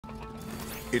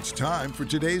It's time for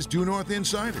today's Due North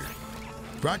Insider.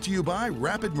 Brought to you by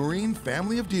Rapid Marine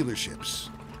Family of Dealerships.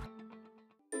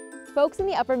 Folks in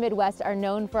the upper Midwest are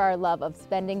known for our love of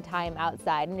spending time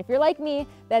outside. And if you're like me,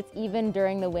 that's even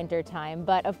during the winter time.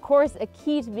 But of course, a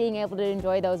key to being able to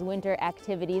enjoy those winter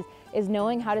activities is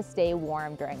knowing how to stay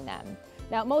warm during them.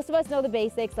 Now, most of us know the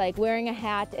basics like wearing a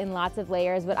hat and lots of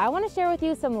layers, but I want to share with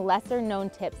you some lesser known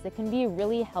tips that can be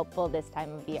really helpful this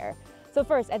time of year. So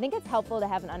first, I think it's helpful to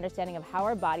have an understanding of how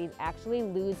our bodies actually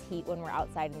lose heat when we're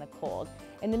outside in the cold.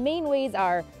 And the main ways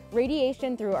are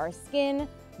radiation through our skin,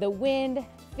 the wind,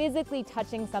 physically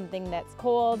touching something that's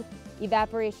cold,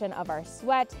 evaporation of our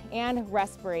sweat, and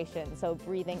respiration, so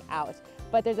breathing out.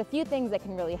 But there's a few things that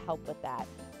can really help with that.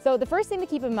 So the first thing to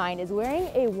keep in mind is wearing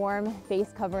a warm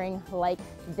face covering like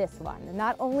this one.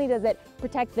 Not only does it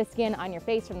protect the skin on your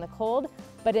face from the cold,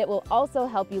 but it will also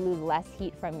help you lose less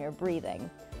heat from your breathing.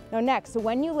 Now next,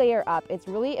 when you layer up, it's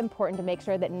really important to make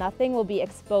sure that nothing will be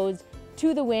exposed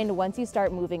to the wind once you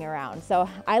start moving around. So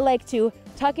I like to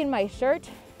tuck in my shirt,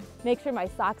 make sure my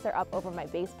socks are up over my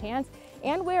base pants,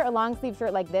 and wear a long sleeve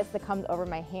shirt like this that comes over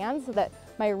my hands so that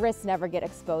my wrists never get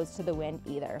exposed to the wind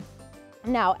either.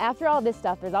 Now, after all this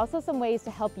stuff, there's also some ways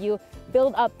to help you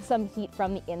build up some heat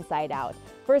from the inside out.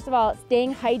 First of all,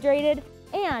 staying hydrated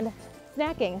and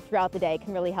snacking throughout the day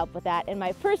can really help with that. And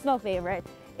my personal favorite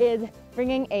is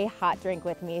bringing a hot drink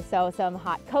with me. So some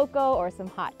hot cocoa or some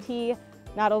hot tea.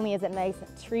 Not only is it a nice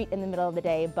treat in the middle of the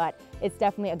day, but it's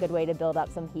definitely a good way to build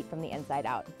up some heat from the inside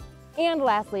out. And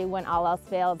lastly, when all else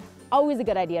fails, always a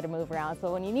good idea to move around.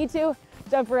 So when you need to,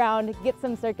 jump around, get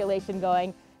some circulation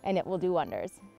going, and it will do wonders.